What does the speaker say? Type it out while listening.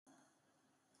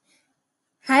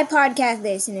Hi, podcast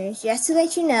listeners. Just to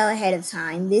let you know ahead of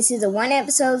time, this is a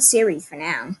one-episode series for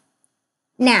now.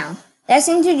 Now, let's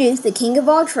introduce the king of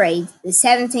all trades, the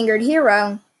seven-fingered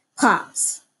hero,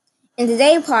 Pops. In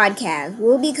today's podcast,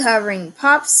 we'll be covering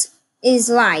Pops'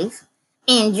 life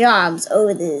and jobs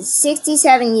over the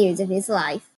 67 years of his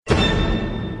life.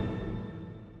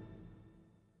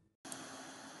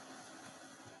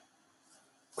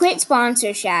 Quick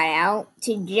sponsor shout out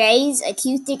to Jay's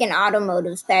Acoustic and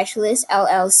Automotive Specialist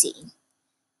LLC.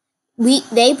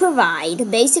 They provide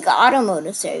basic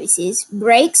automotive services,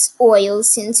 brakes,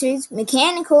 oils, sensors,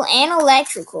 mechanical and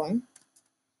electrical,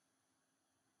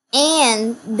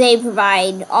 and they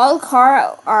provide all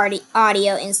car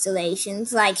audio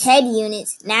installations like head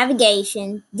units,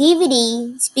 navigation,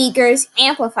 DVD, speakers,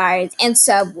 amplifiers, and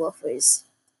subwoofers.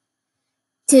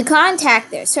 To contact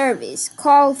their service,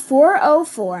 call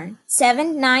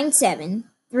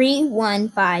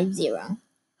 404-797-3150.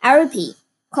 I repeat,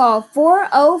 call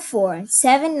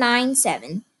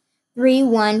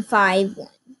 404-797-3151.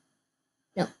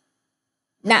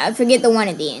 No, forget the one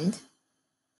at the end.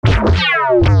 I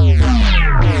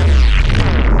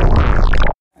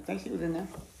think she was in there.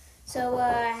 So,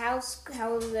 how was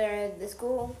the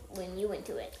school when you went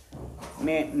to it?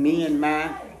 Me and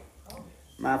my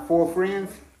 4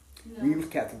 friends, we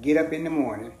used to have to get up in the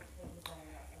morning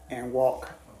and walk,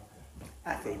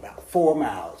 I think about 4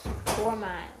 miles. 4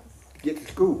 miles. To get to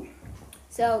school.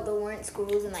 So there weren't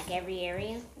schools in like every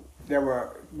area?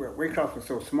 Waycross was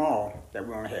so small that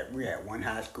we had one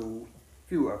high school, a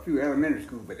few elementary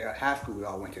schools, but the high schools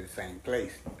all went to the same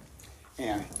place.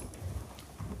 And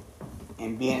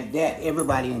being that,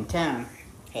 everybody in town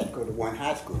had to go to one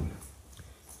high school.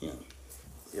 And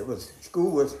school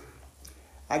was,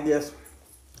 I guess,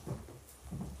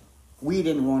 we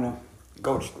didn't want to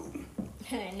go to school.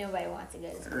 Nobody wants to go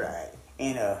to school. Right.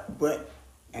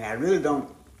 And I really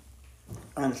don't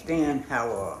understand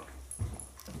how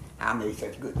I made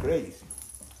such good grades.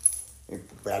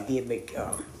 But I did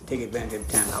take advantage of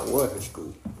the time I was at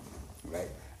school. Right.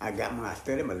 I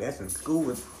studied my lessons. School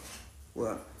was,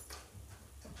 well,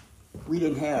 we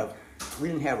didn't have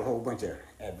a whole bunch of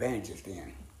advantages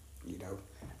then.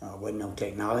 Wasn't no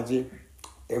technology.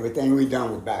 Everything we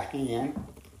done was by hand.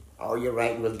 All your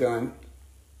writing was done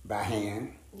by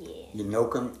hand. Yeah.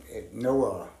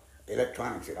 No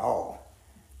electronics at all.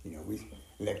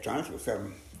 Electronics was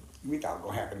something we thought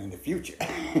was gonna happen in the future.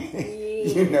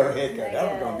 Yeah.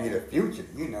 That was gonna be the future.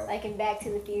 Like in Back to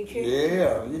the Future.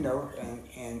 Yeah,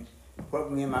 and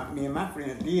what me and my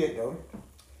friends did though,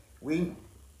 we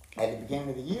at the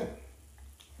beginning of the year,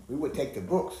 we would take the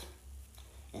books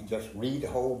and just read the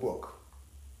whole book.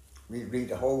 We'd read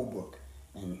the whole book,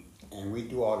 and we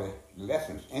do all the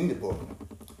lessons in the book.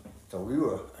 So we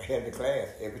were ahead of the class.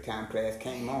 Every time class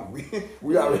came on,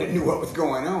 we already knew what was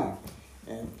going on.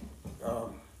 And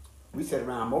we sat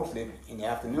around mostly in the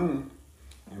afternoon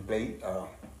and played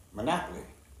Monopoly.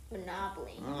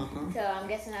 Monopoly. Mm-hmm. So I'm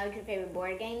guessing that was your favorite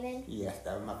board game then? Yes,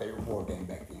 that was my favorite board game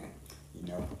back then.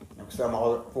 It was something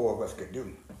all 4 of us could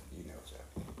do.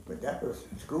 But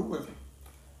school was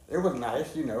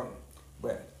nice,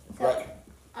 but so, like.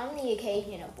 On the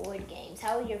occasion of board games,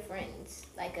 how are your friends?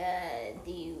 Like,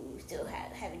 do you still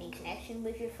have any connection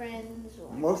with your friends?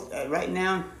 Or? Most right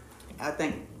now, I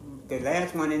think the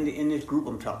last one in this group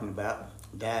I'm talking about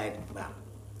died about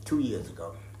 2 years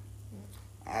ago.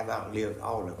 I've outlived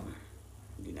all of them,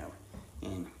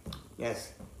 and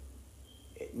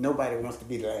nobody wants to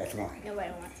be the last one. Nobody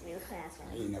wants to be the last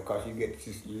one. Because you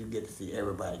get to see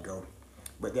everybody go,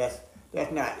 but it's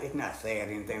not sad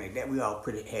or anything like that. We all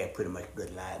had pretty much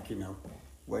good lives,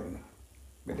 wasn't,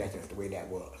 but that's just the way that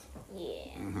was.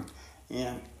 Yeah. Mm-hmm.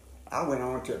 And I went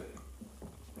on to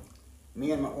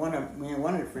me and one of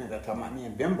the friends I talking about, me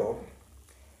and Bimbo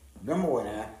and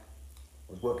I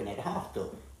was working at the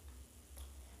hospital,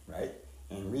 right?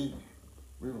 And we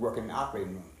were working in the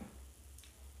operating room,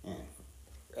 and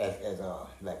as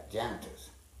like janitors,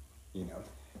 And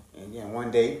then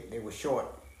one day they were short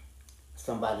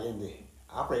somebody in the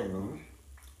operating room,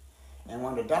 and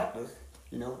one of the doctors,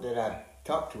 that I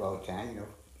talked to all the time,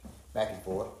 back and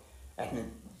forth, asked me,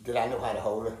 did I know how to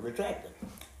hold a retractor?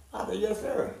 I said, yes,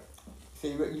 sir. He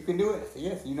said, you can do it? I said,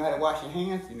 yes. You know how to wash your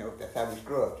hands? That's how we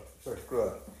scrub.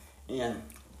 And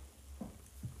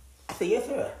I said, yes,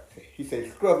 sir. He said,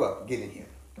 scrub up, get in here.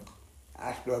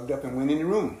 I scrubbed up and went in the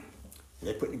room.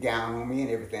 They put the gown on me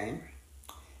and everything,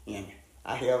 and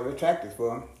I held retractors for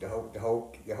them the whole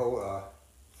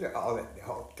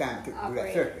time to do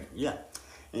that surgery. Yeah,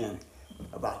 and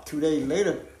about 2 days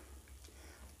later,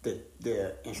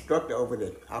 the instructor over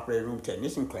the operating room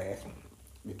technician class,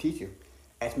 the teacher,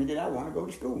 asked me did I want to go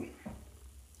to school.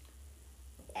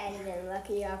 Added a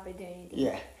lucky opportunity.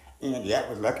 Yeah, and that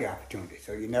was lucky opportunity.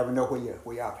 So you never know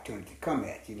where your opportunity come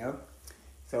at, you know.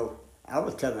 So I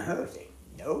was telling her, say,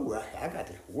 no, I got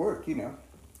to work, I'm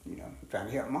trying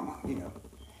to help mom,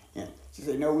 And she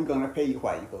said, no, we're gonna pay you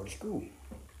while you go to school.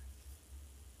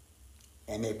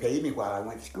 And they paid me while I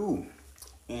went to school.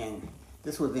 And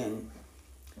this was in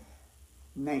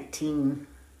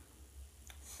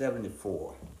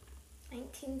 1974.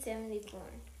 1974.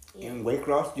 Yeah. In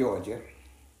Waycross, Georgia.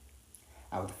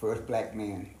 I was the first black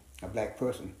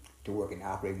person to work in the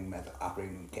operating room as an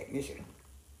operating room technician,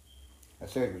 a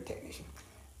surgery technician.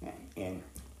 And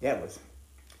that was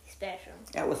special.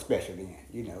 That was special then,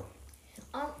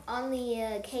 On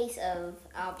the case of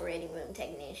operating room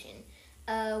technician,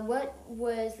 what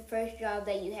was the first job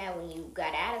that you had when you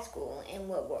got out of school, and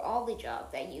what were all the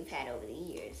jobs that you've had over the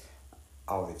years?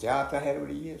 All the jobs I had over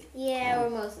the years? Yeah, or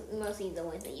mostly the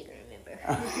ones that you can remember.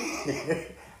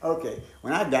 Okay,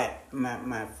 when I got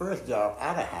my first job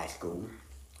out of high school,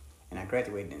 and I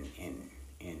graduated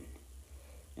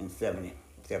in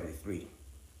 73,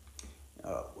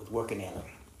 was working at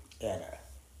a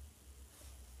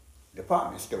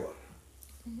department store.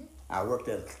 Mm-hmm. I worked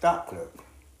as a stock clerk.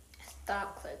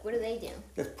 Stock clerk, what do they do?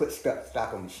 Just put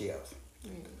stock on the shelves.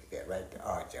 Yeah, right, the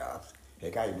odd jobs.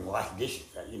 They got even wash dishes,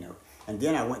 And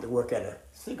then I went to work at a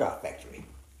cigar factory,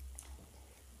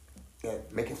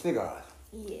 making cigars.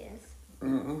 Yes.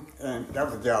 Mm-hmm. And that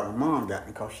was a job my mom got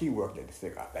me because she worked at the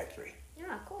cigar factory.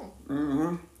 Yeah, cool.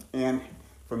 Mm-hmm. And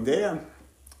from there,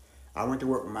 I went to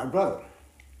work with my brother.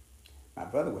 My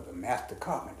brother was a master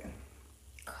carpenter.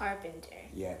 Carpenter.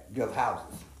 Yeah, built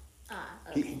houses. Ah,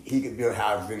 okay. He could build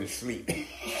houses in his sleep.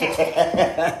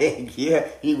 Yeah,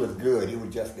 he was good. He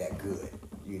was just that good,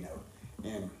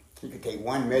 And he could take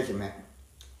one measurement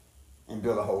and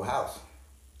build a whole house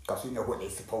because he knew what they're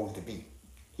supposed to be.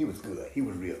 He was good. He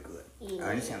was real good. Yeah.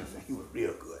 Ernest Henderson, he was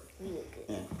real good. Real good.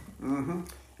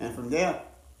 And from there,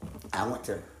 I went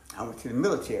to the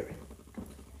military.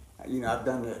 I've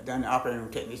done the operating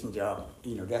room technician job.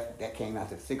 That came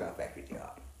after the cigar factory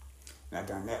job. And I've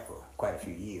done that for quite a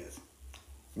few years.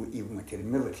 We even went to the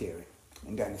military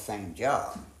and done the same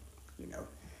job,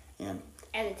 And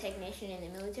as a technician in the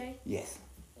military? Yes.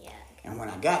 Yeah. Okay. And when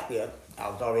I got there, I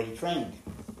was already trained.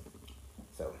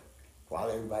 So while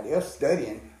everybody else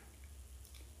studying,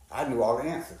 I knew all the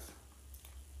answers.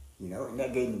 And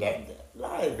that gave me a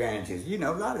lot of advantages. A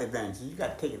lot of advantages. You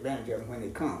got to take advantage of them when they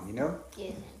come.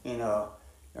 Yes. And while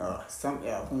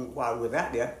I was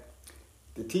out there,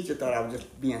 the teacher thought I was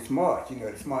just being smart.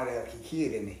 The smart alecky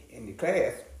kid in the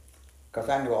class, because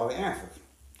I knew all the answers.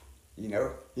 He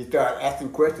started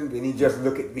asking questions and he just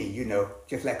looked at me.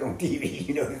 Just like on TV.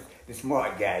 The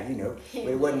smart guy. But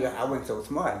it wasn't. I wasn't so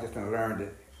smart. I just learned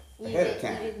it ahead of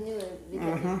time. You just knew it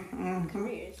because of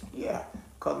careers. Yeah,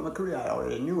 because of my career, I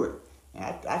already knew it. And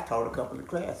I taught a couple of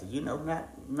classes, it's not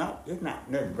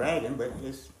nothing bragging, but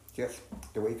it's just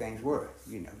the way things were,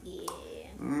 Yeah.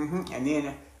 And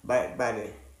then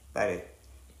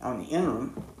on the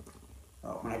interim,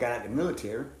 when I got out of the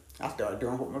military, I started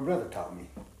doing what my brother taught me.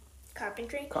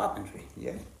 Carpentry? Carpentry,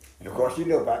 yes. And of course,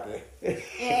 about the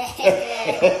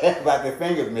about the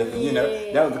fingers missing.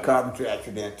 That was a carpentry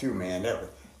accident too, man.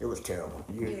 It was terrible.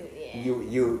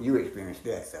 You experienced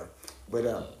that, so. But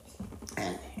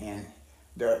and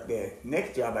the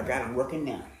next job I got, I'm working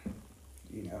now.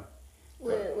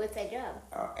 What's that job?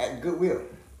 At Goodwill.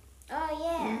 Oh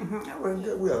yeah. I work at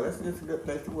Goodwill. That's a good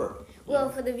place to work. Well,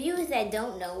 for the viewers that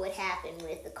don't know what happened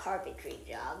with the carpentry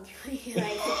job, would you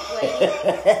like to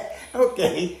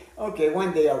explain? Okay.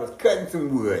 One day I was cutting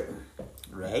some wood,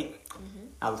 right? Mm-hmm.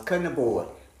 I was cutting a board,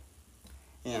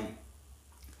 and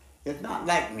it's not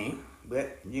like me,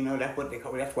 but that's what they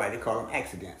call. That's why they call them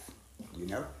accidents,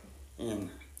 And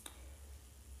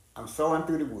I'm sawing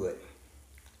through the wood,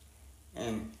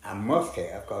 and I must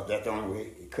have, because that's the only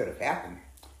way it could have happened.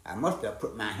 I must have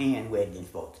put my hand where it didn't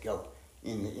supposed to go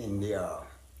in the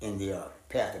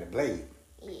path of the blade.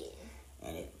 Yeah.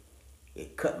 And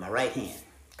it cut my right hand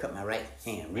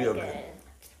real good.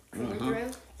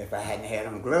 If I hadn't had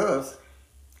on gloves,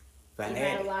 you might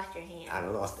have lost your hand. I'd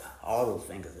have lost all those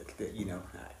fingers.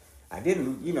 I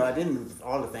didn't lose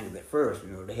all the fingers at first.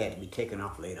 They had to be taken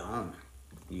off later on.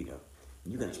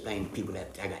 You can explain to people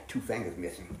that I got 2 fingers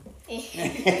missing.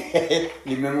 You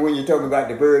remember when you told me about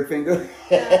the bird finger?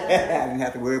 I didn't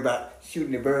have to worry about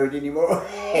shooting the bird anymore.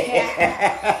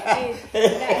 Yeah. You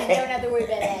don't have to worry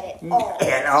about that at all.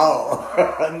 At all.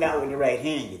 Not with the right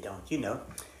hand, you don't,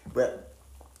 But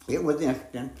it was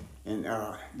interesting, and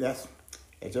it's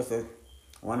just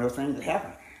one of those things that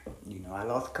happened. I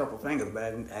lost a couple fingers, but I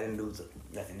didn't lose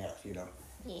nothing else, Yeah.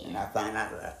 And I find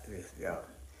out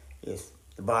it's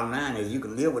the bottom line is you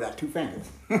can live without 2 fingers.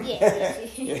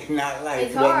 Yes. It's not like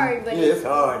It's hard, but it's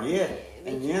hard, yeah.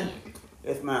 we And then can't.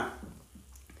 it's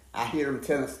I hear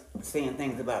them saying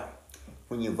things about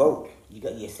when you vote,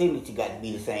 your signature got to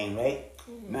be the same, right?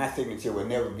 My signature will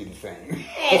never be the same.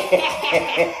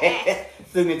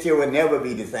 Signature will never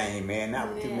be the same, man.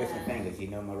 Not with 2 missing fingers,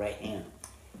 my right hand.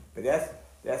 But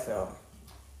that's the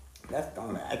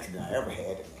only accident I ever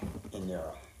had in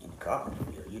the carpenter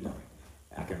field,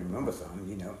 I can remember some,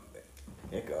 but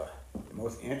the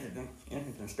most interesting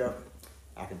stuff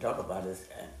I can talk about is,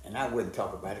 and I wouldn't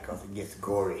talk about it because it gets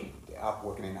gory.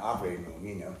 Working in the operating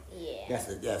room,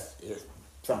 Yeah.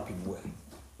 Some people would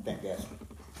think that's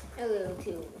A little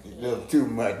too. a little too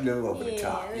much, a little over the Yeah,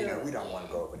 top. a little, We don't want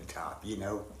to go over the top,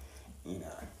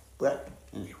 But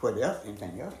what else?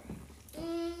 Anything else?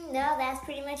 No, that's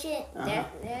pretty much it. Uh-huh.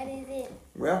 That is it.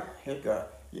 Well, heck, I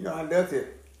love to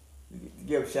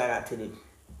give a shout out to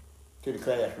the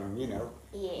classroom. Yeah.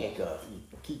 Heck, you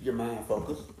keep your mind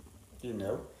focused.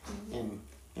 And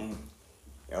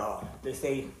they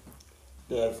say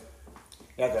there's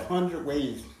 100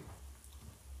 ways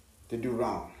to do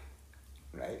wrong,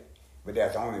 right? But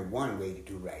there's only one way to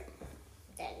do right.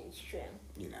 That is true.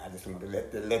 I just want to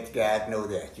let the guys know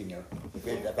that,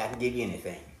 if I can give you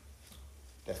anything,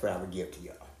 that's what I would give to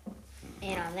y'all.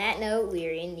 And on that note,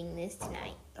 we're ending this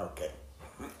tonight. Okay.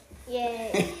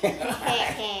 Yay.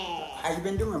 How you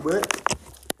been doing, bud?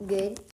 Good.